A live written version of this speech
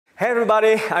Hey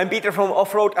everybody, I'm Peter from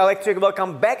Off-Road Electric.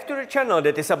 Welcome back to the channel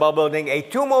that is about building a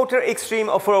 2-motor extreme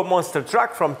off-road monster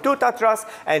truck from 2 Tatras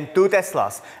and 2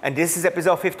 Teslas. And this is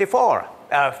episode 55.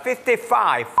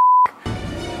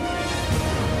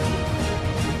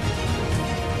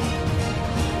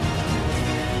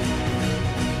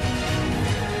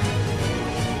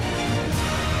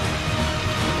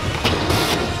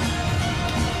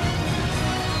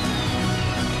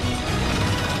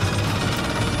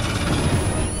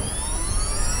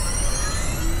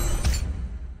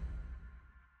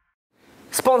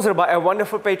 Sponsored by a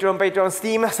wonderful Patreon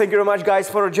team. Thank you very much guys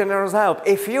for your generous help.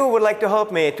 If you would like to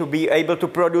help me to be able to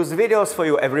produce videos for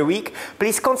you every week,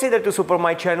 please consider to support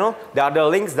my channel. There are the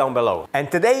links down below.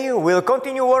 And today we'll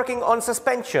continue working on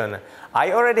suspension.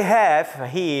 I already have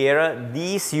here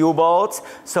these U-bolts,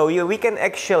 so we can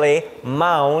actually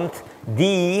mount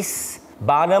these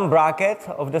bottom bracket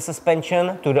of the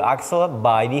suspension to the axle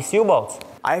by these U-bolts.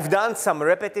 I've done some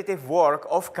repetitive work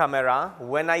off camera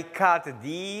when I cut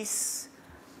these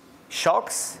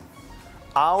shocks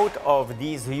out of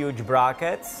these huge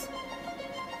brackets,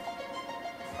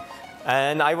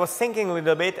 and I was thinking a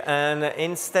little bit, and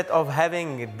instead of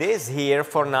having this here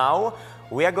for now,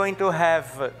 we are going to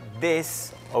have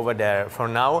this over there for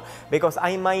now, because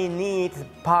I might need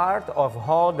part of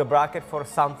hold the bracket for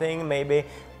something, maybe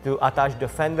to attach the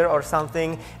fender or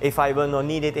something. If I will not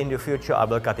need it in the future, I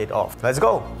will cut it off. Let's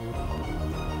go.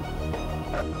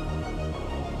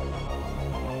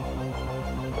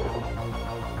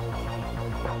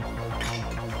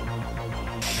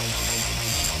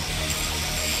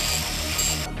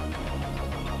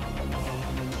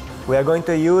 We are going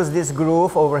to use this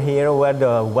groove over here where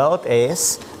the weld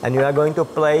is, and we are going to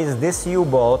place this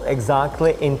U-bolt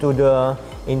exactly into the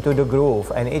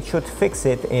groove, and it should fix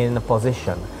it in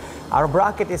position. Our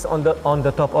bracket is on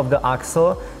the top of the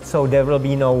axle, so there will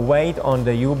be no weight on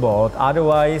the U-bolt.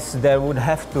 Otherwise, there would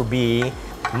have to be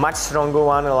much stronger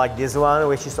one like this one,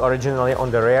 which is originally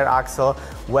on the rear axle,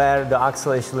 where the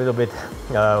axle is a little bit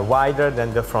wider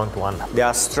than the front one. They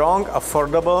are strong,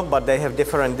 affordable, but they have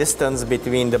different distance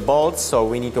between the bolts, so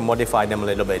we need to modify them a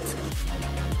little bit.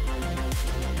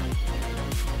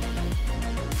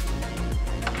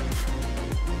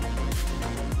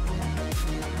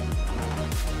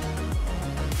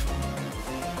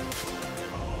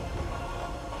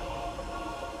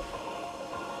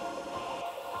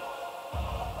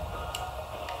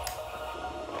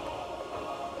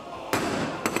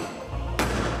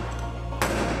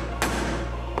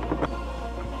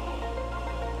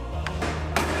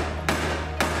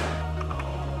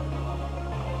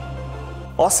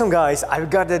 Awesome guys, I've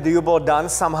got the U-bolt done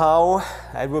somehow.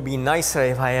 It would be nicer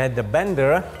if I had the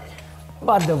bender,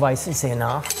 but the vise is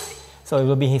enough. So it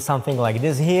will be something like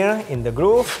this here in the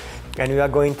groove, and we are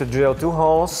going to drill 2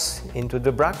 holes into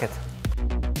the bracket.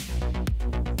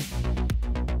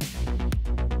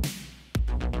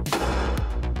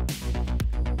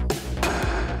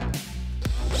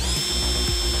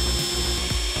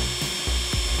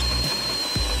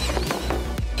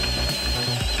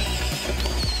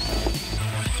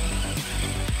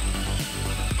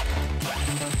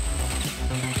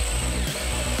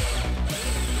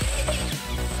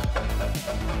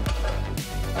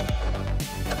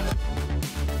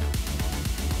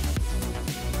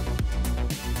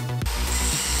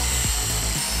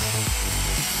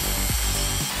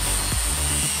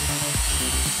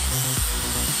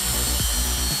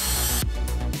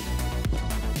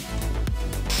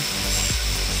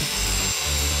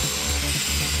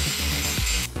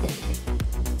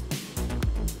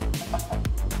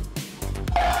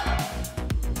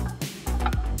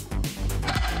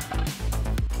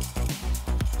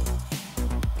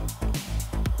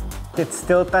 It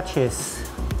still touches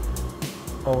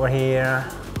over here.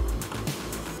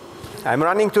 I'm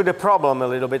running into the problem a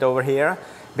little bit over here,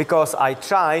 because I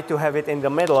try to have it in the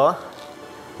middle,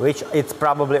 which it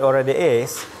probably already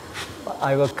is.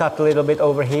 I will cut a little bit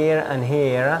over here and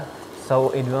here,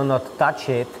 so it will not touch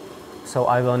it, so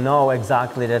I will know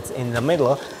exactly that's in the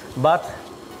middle, but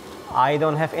I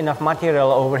don't have enough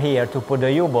material over here to put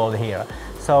the U-bolt here.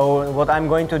 So what I'm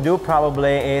going to do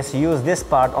probably is use this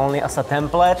part only as a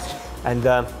template, and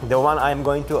the one I'm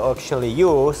going to actually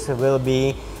use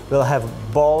will have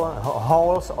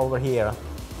holes over here,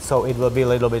 so it will be a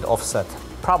little bit offset,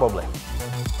 probably.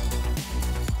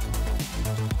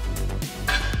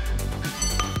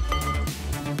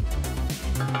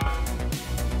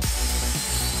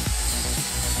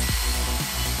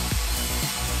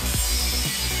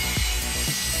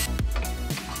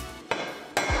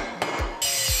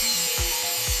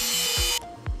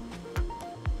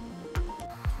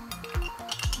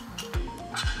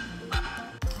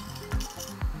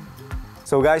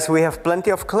 So guys, we have plenty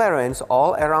of clearance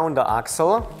all around the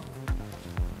axle.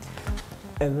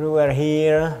 Everywhere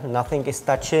here, nothing is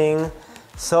touching.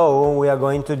 So we are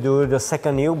going to do the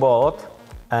second U-bolt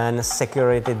and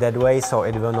secure it that way so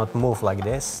it will not move like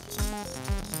this.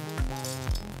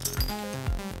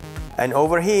 And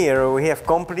over here we have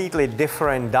completely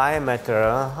different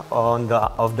diameter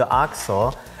of the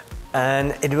axle,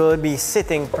 and it will be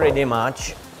sitting pretty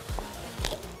much,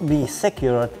 be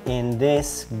secured in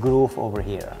this groove over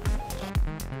here.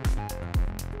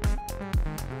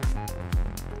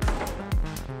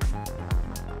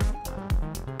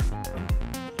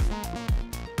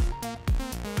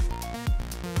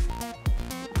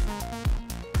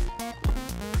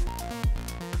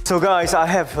 So guys, I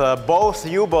have both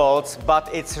U-bolts, but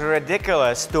it's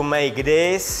ridiculous to make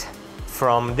this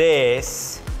from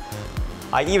this.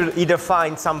 I either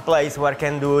find some place where I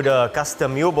can do the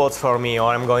custom U-bolts for me,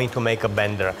 or I'm going to make a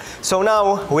bender. So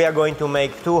now we are going to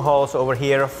make 2 holes over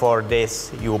here for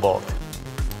this U-bolt.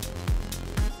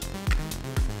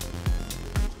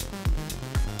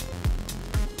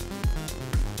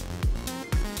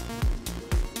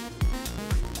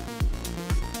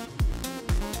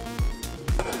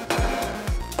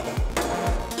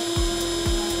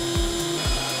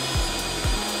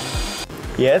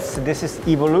 Yes, this is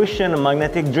Evolution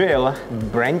magnetic drill,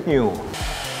 brand new.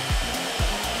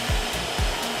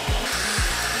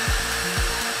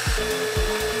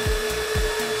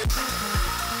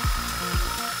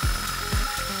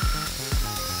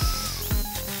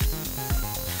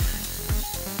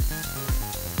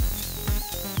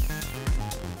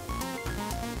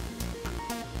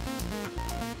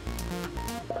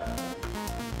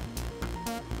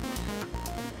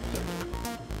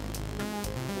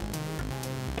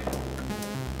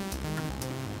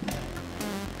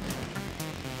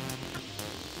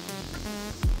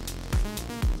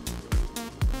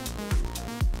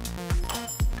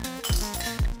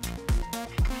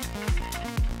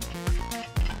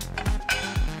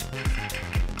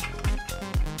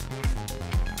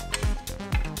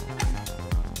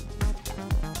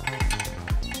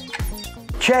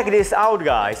 Check this out,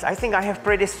 guys. I think I have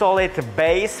pretty solid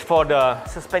base for the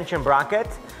suspension bracket.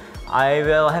 I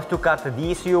will have to cut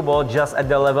these U-bolts just at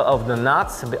the level of the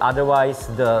nuts, otherwise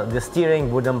the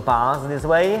steering wouldn't pass this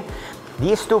way.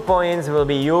 These 2 points will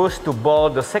be used to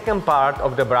bolt the second part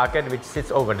of the bracket, which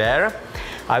sits over there.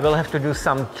 I will have to do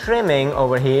some trimming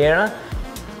over here.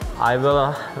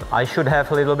 I should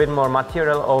have a little bit more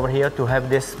material over here to have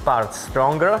this part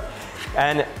stronger.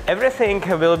 And everything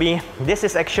will be, this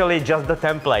is actually just the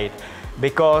template,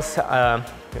 because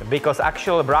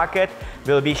actual bracket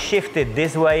will be shifted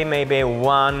this way, maybe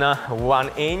one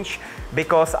inch,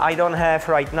 because I don't have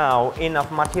right now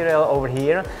enough material over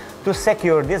here to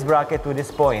secure this bracket to this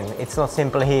point. It's not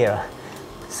simple here.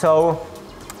 So,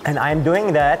 and I'm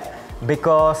doing that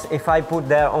because if I put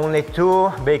there only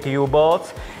 2 big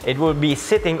U-bolts, it will be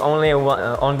sitting only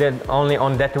on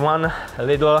that one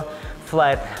little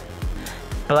flat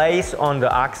place on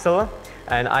the axle,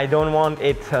 and I don't want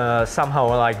it somehow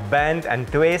like bend and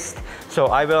twist. So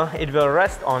it will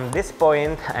rest on this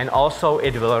point, and also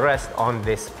it will rest on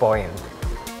this point.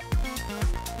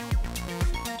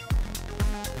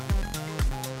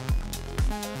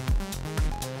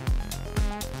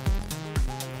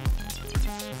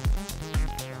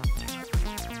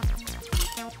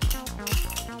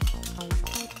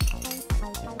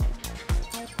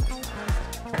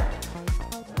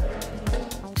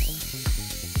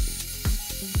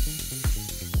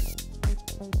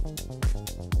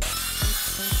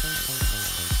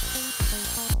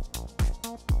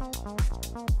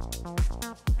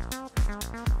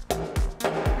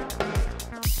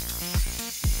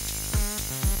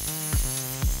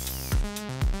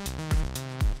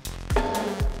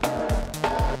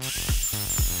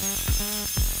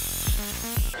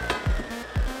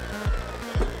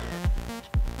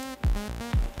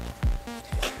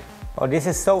 Oh, this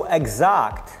is so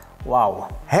exact.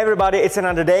 Wow. Hey everybody, it's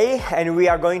another day and we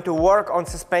are going to work on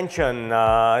suspension.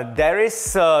 There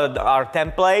is our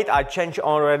template. I changed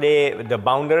already the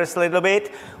boundaries a little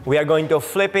bit. We are going to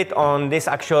flip it on this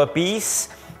actual piece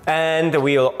and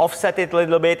we'll offset it a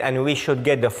little bit and we should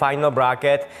get the final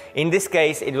bracket. In this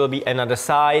case, it will be another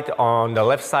side on the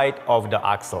left side of the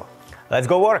axle. Let's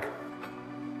go work.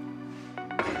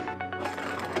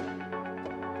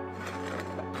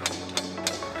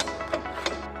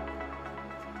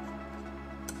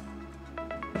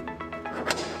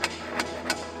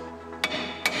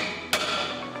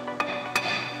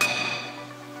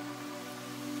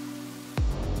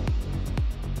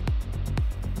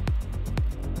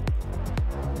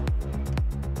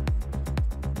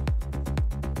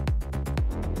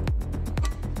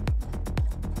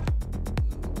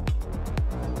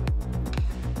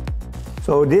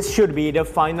 So this should be the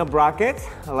final bracket.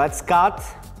 Let's cut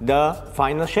the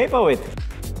final shape of it.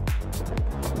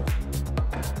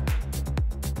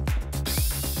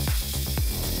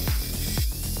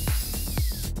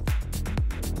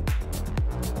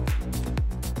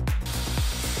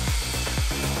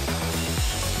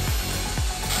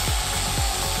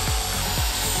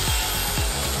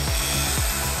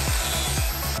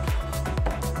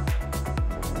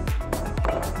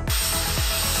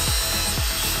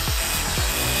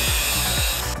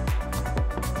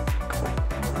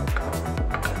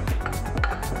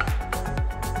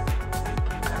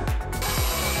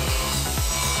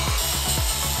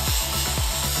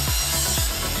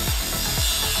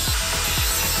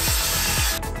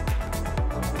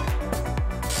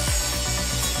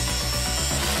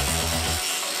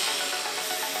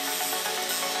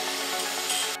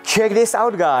 Check this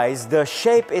out, guys. The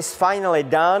shape is finally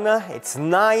done. It's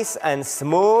nice and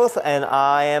smooth, and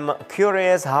I am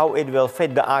curious how it will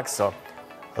fit the axle.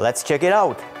 Let's check it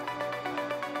out.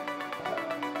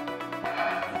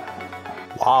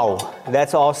 Wow,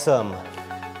 that's awesome.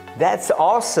 That's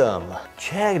awesome.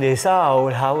 Check this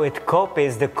out, how it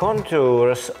copies the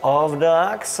contours of the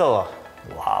axle.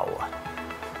 Wow,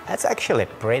 that's actually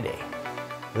pretty.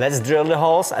 Let's drill the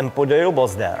holes and put the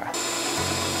U-bolts there.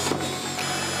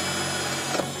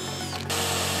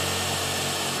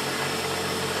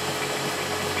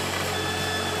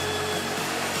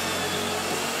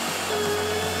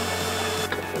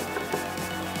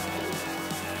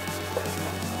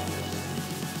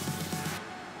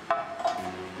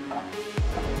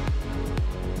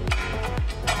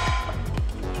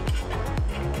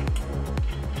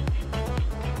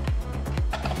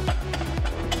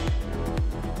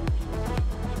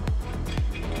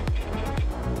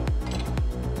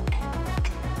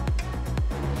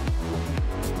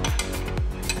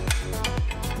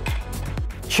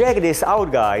 Check this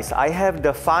out, guys. I have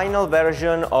the final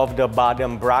version of the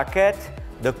bottom bracket.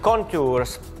 The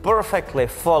contours perfectly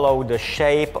follow the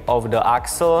shape of the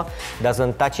axle,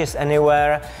 doesn't touch it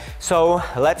anywhere. So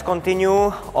let's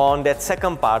continue on that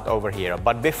second part over here.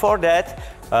 But before that,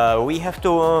 we have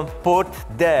to put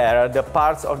there the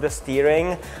parts of the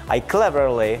steering. I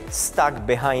cleverly stuck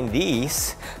behind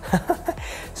these.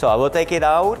 So I will take it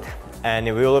out and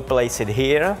we will place it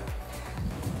here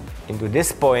into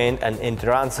this point and it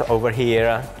runs over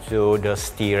here to the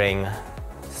steering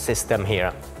system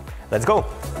here. Let's go.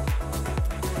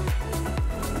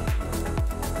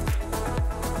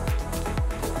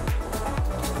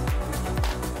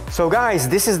 So guys,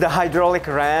 this is the hydraulic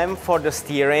ram for the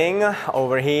steering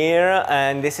over here,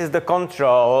 and this is the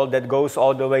control that goes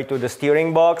all the way to the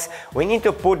steering box. We need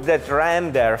to put that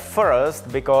ram there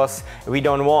first because we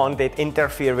don't want it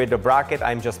interfere with the bracket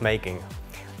I'm just making.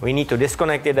 We need to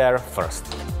disconnect it there first.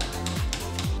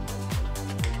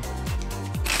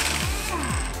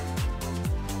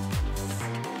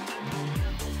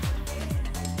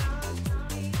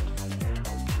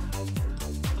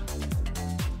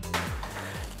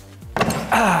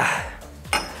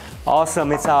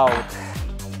 Awesome, it's out.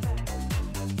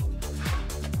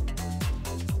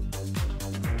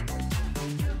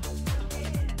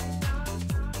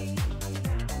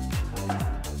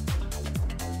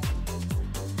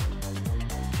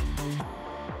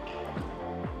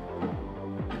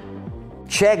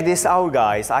 Check this out,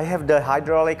 guys. I have the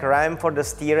hydraulic ram for the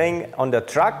steering on the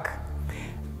truck.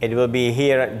 It will be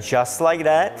here just like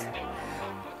that.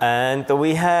 And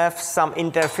we have some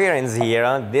interference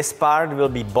here. This part will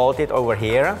be bolted over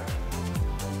here.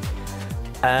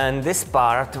 And this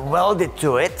part welded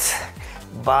to it,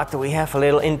 but we have a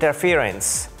little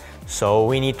interference. So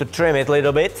we need to trim it a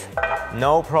little bit.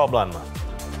 No problem.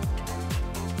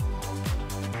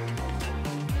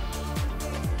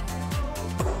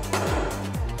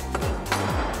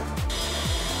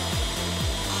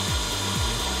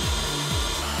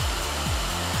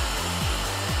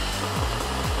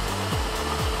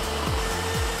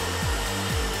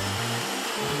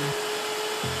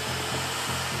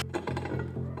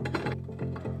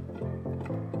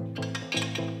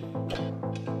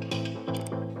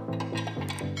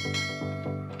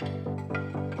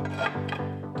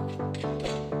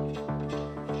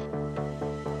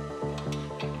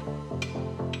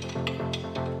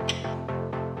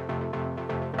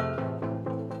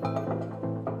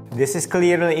 This is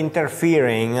clearly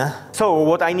interfering. So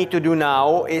what I need to do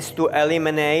now is to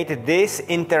eliminate this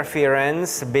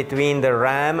interference between the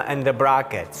ram and the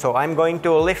bracket. So I'm going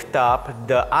to lift up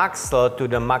the axle to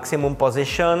the maximum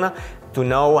position to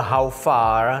know how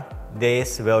far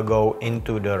this will go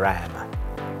into the ram.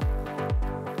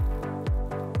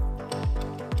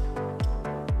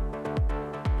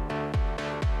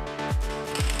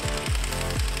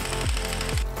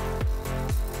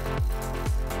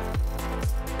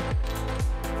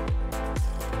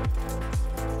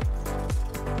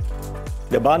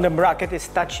 The bottom bracket is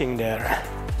touching there.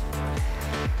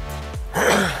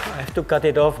 I have to cut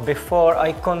it off before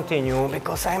I continue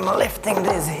because I'm lifting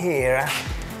this here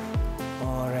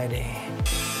already.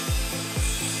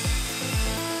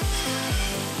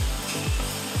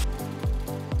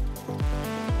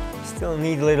 Still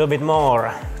need a little bit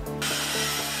more.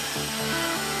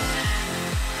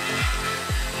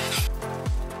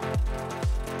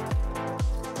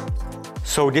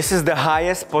 So this is the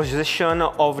highest position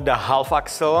of the half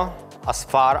axle as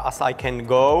far as I can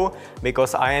go,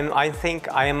 because I think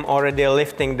I am already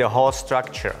lifting the whole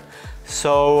structure.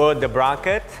 So the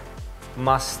bracket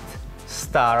must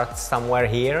start somewhere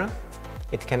here.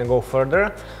 It can go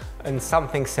further and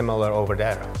something similar over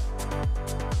there.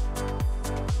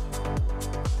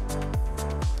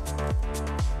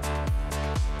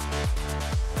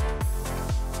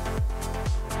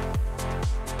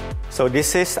 So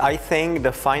this is, I think,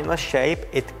 the final shape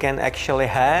it can actually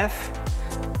have,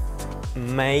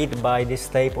 made by this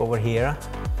tape over here.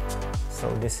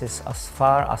 So this is as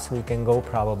far as we can go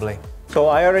probably. So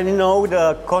I already know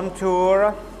the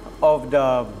contour of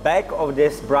the back of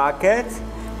this bracket,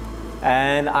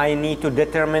 and I need to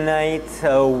determine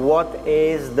what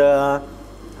is the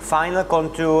final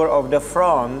contour of the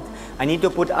front. I need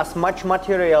to put as much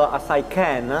material as I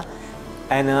can,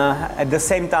 and at the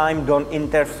same time don't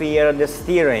interfere the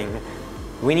steering.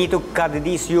 We need to cut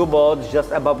these U-bolts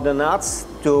just above the nuts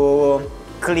to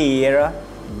clear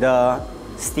the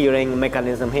steering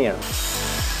mechanism here.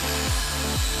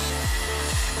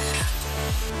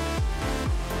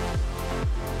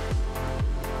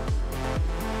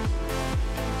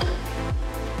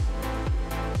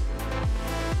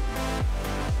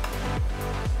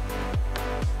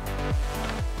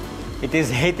 It is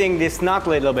hitting this nut a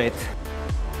little bit.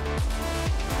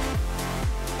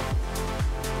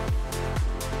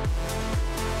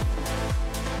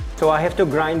 So I have to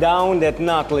grind down that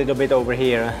nut a little bit over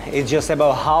here. It's just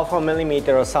about 0.5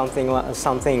 millimeter or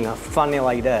something funny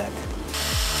like that.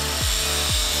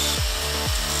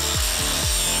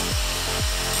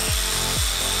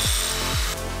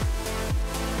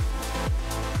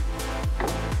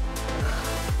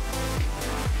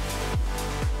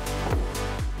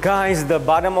 Guys, the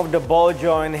bottom of the ball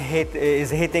joint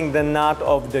is hitting the nut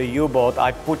of the U-bolt.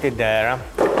 I put it there.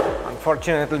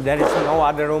 Unfortunately, there is no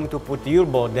other room to put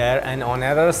U-bolt there, and on the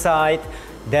other side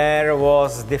there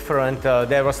was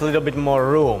there was a little bit more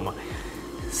room.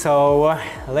 So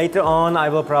later on I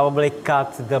will probably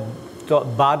cut the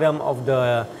bottom of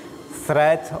the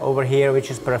thread over here, which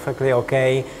is perfectly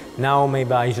okay. Now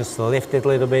maybe I just lift it a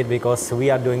little bit because we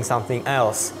are doing something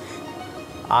else,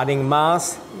 adding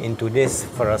mass into this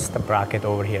first bracket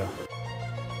over here.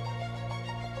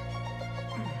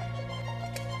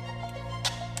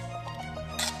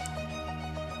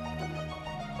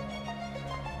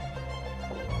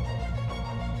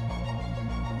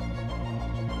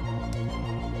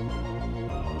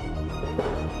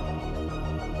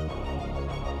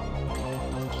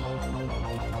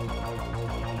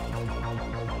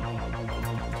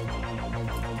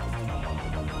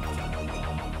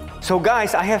 So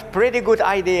guys, I have pretty good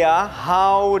idea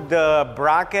how the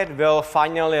bracket will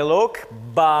finally look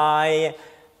by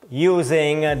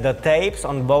using the tapes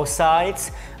on both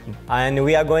sides, and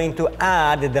we are going to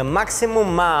add the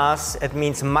maximum mass, it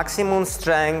means maximum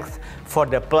strength for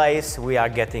the place we are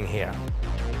getting here.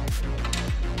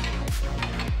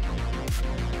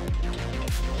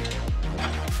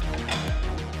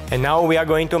 And now we are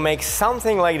going to make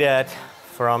something like that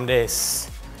from this.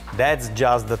 That's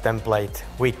just the template.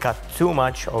 We cut too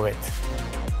much of it.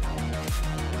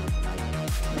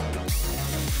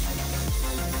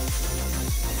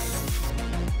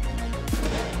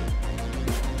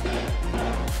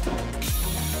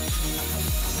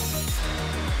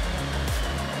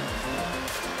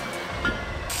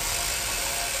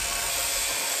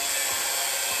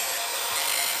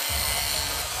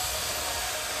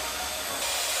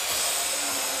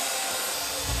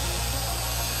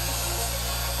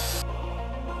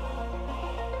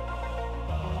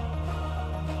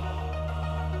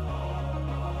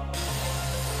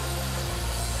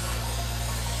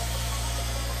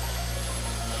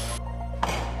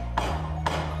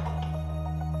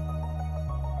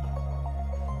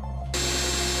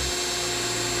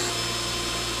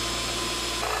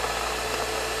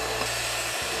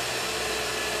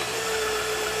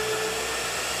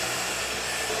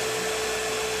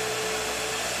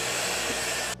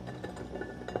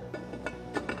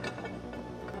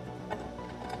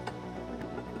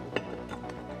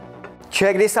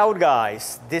 Check this out,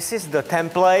 guys. This is the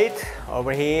template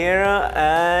over here,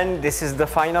 and this is the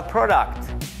final product.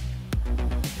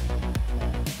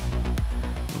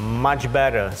 much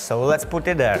better. So let's put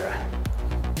it there.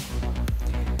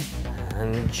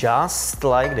 And just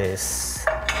like this.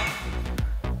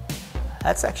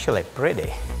 That's actually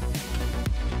pretty.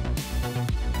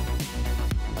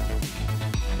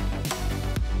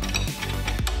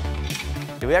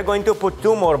 We are going to put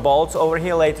 2 more bolts over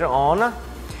here later on,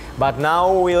 but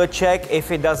now we'll check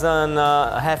if it doesn't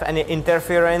have any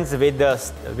interference with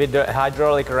the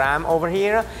hydraulic ram over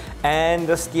here and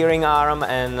the steering arm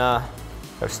and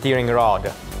the steering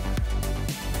rod.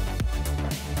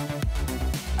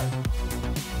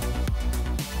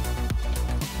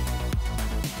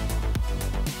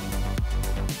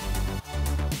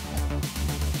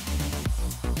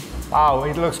 Wow,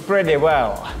 it looks pretty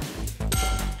well.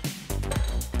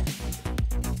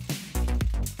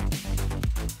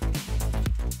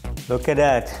 Look at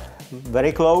that,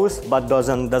 very close, but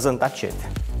doesn't touch it.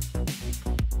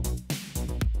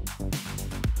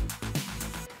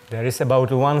 There is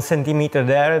about 1 centimeter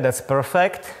there, that's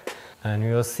perfect. And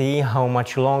we'll see how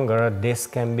much longer this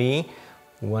can be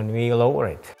when we lower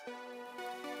it.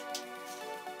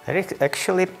 There is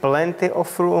actually plenty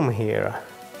of room here.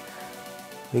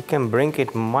 We can bring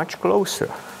it much closer.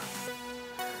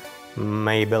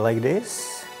 Maybe like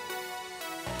this.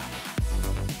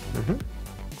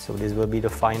 So this will be the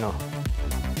final.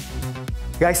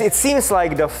 Guys, it seems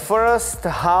like the first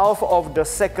half of the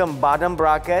second bottom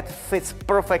bracket fits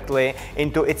perfectly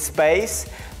into its space.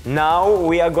 Now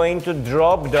we are going to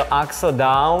drop the axle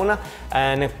down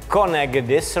and connect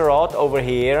this rod over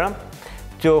here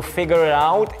to figure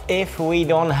out if we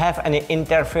don't have any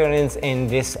interference in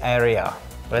this area.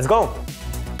 Let's go!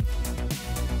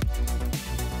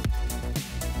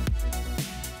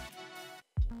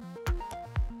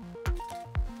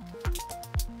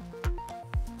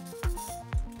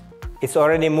 It's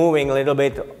already moving a little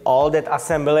bit. All that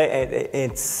assembly,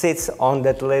 it sits on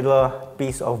that little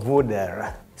piece of wood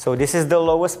there. So this is the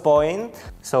lowest point.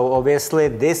 So obviously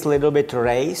this little bit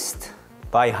raised.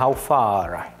 By how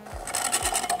far?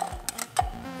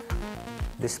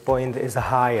 This point is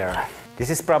higher. This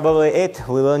is probably it.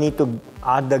 We will need to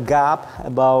add the gap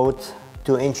about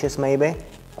 2 inches maybe,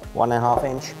 1.5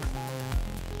 inch.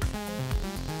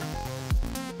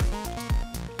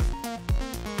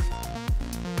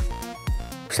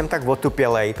 Už jsem tak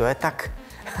otupělej, to je tak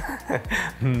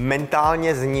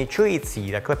mentálně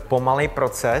zničující, takhle pomalej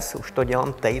proces, už to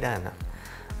dělám týden.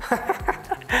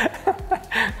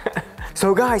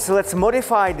 So guys, let's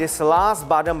modify this last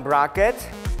bottom bracket.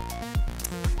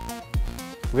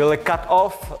 We'll cut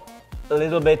off a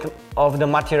little bit of the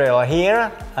material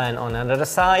here and on another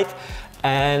side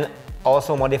and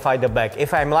also modify the back.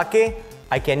 If I'm lucky,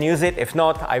 I can use it. If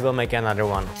not, I will make another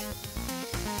one.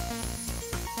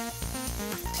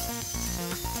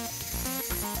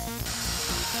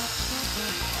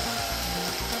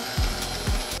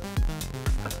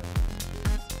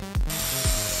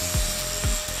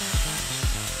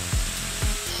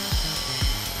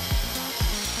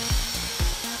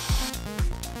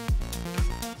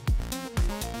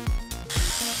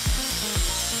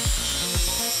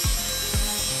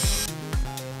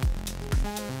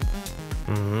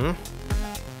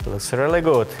 Looks really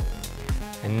good.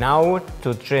 And now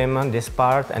to trim this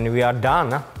part and we are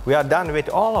done. We are done with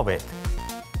all of it.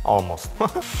 Almost.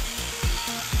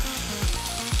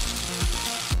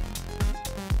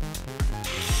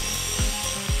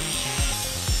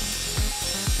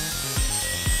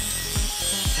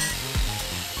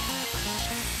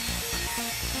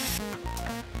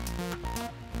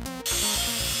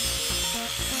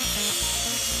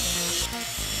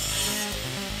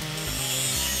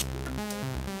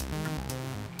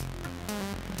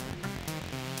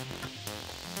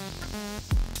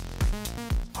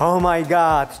 Oh my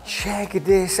God, check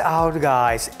this out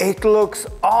guys, it looks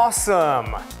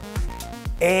awesome!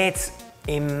 It's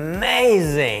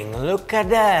amazing, look at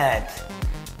that!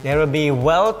 There will be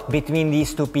weld between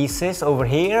these 2 pieces over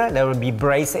here, there will be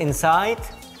brace inside.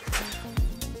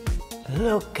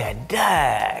 Look at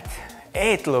that!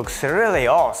 It looks really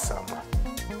awesome!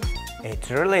 It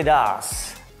really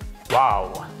does!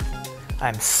 Wow!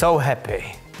 I'm so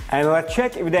happy! And let's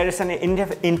check if there is any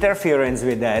interference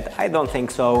with that. I don't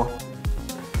think so.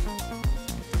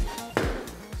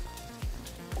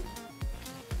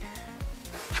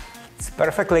 It's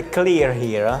perfectly clear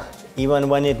here. Even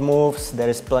when it moves, there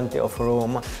is plenty of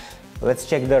room. Let's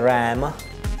check the ram.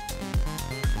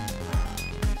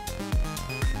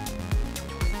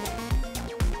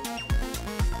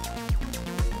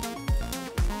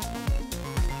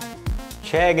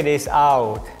 Check this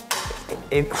out.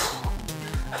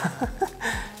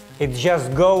 It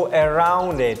just go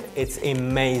around it. It's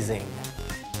amazing.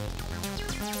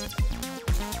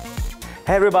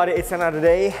 Hey everybody, it's another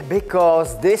day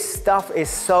because this stuff is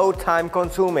so time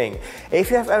consuming. If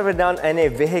you have ever done any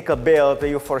vehicle build,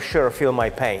 you for sure feel my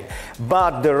pain.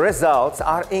 But the results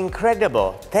are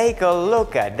incredible. Take a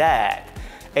look at that.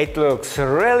 It looks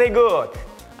really good.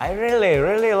 I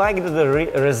really like the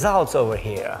results over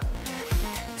here.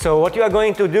 So what you are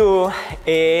going to do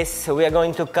is we are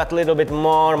going to cut a little bit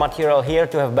more material here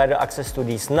to have better access to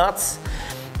these nuts.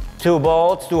 2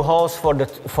 bolts, 2 holes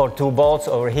for 2 bolts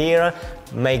over here.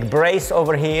 Make brace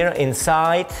over here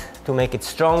inside to make it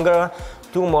stronger.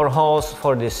 2 more holes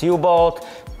for this U-bolt.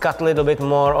 Cut a little bit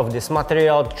more of this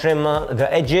material, trim the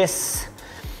edges,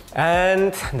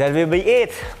 and that will be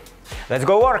it. Let's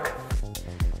go work.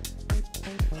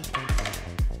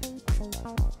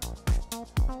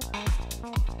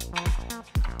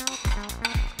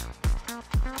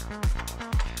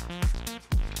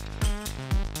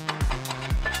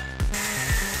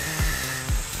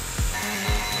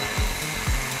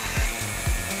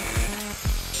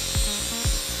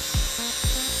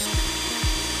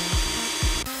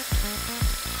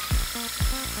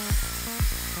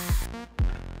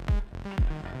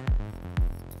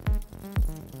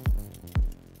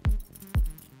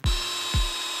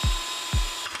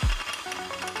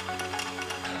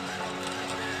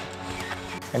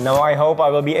 And now I hope I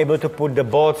will be able to put the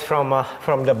bolts from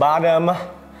the bottom.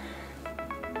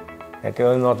 It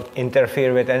will not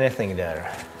interfere with anything there.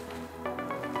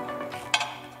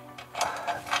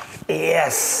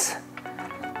 Yes!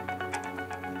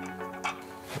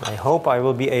 I hope I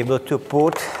will be able to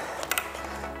put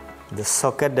the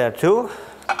socket there too.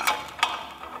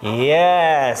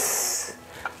 Yes!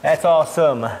 That's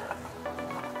awesome.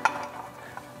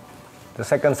 The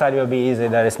second side will be easy,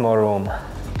 there is more room.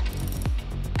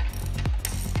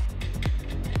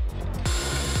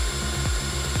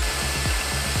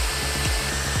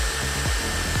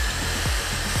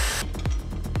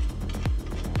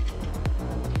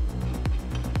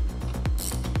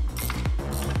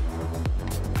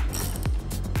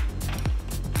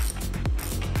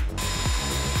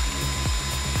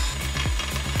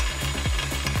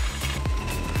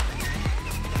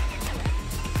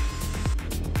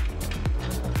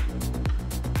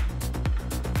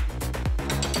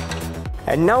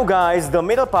 And now guys, the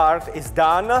middle part is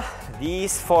done.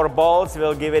 These 4 bolts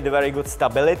will give it very good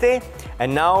stability.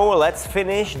 And now let's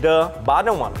finish the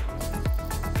bottom one.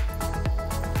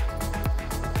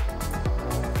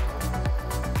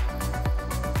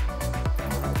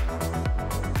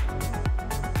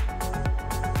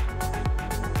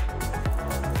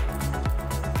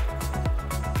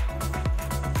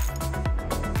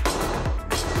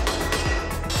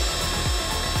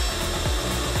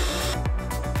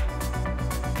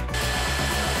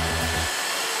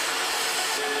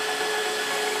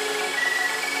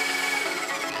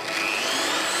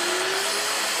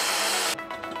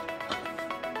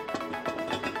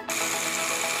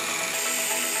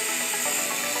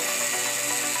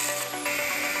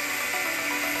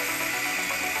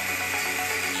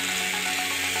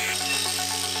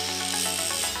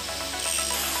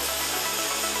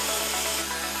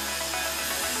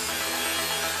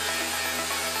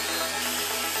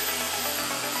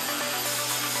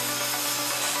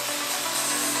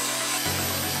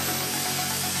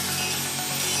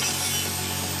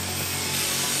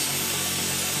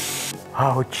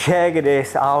 Oh, check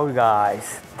this out,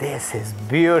 guys. This is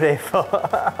beautiful.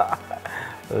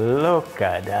 Look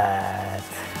at that.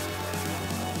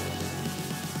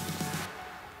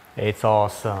 It's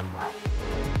awesome.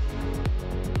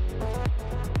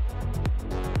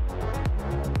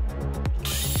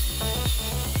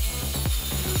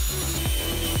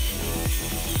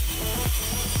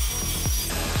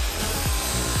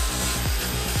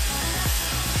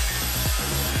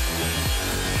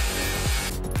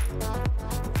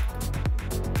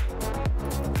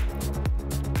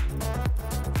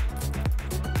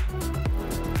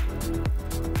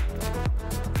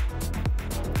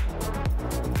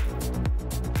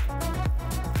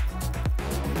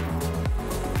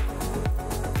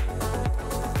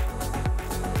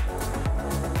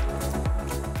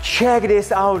 Check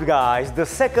this out, guys. The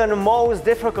second most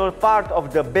difficult part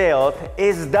of the build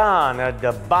is done at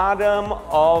the bottom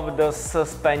of the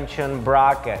suspension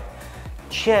bracket.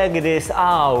 Check this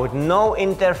out. No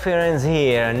interference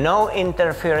here, no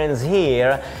interference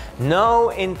here,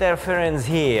 no interference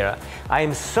here.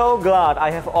 I'm so glad I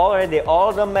have already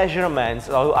all the measurements,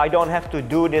 so I don't have to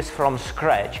do this from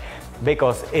scratch,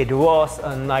 because it was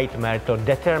a nightmare to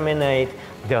determine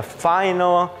the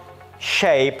final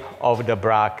shape of the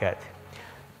bracket.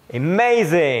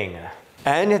 Amazing!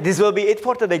 And this will be it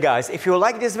for today, guys. If you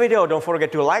like this video, don't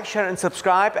forget to like, share and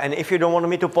subscribe. And if you don't want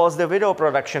me to pause the video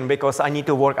production because I need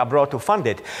to work abroad to fund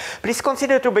it, please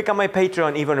consider to become a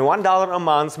Patreon. Even $1 a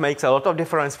month makes a lot of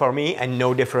difference for me and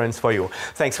no difference for you.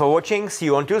 Thanks for watching. See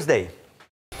you on Tuesday.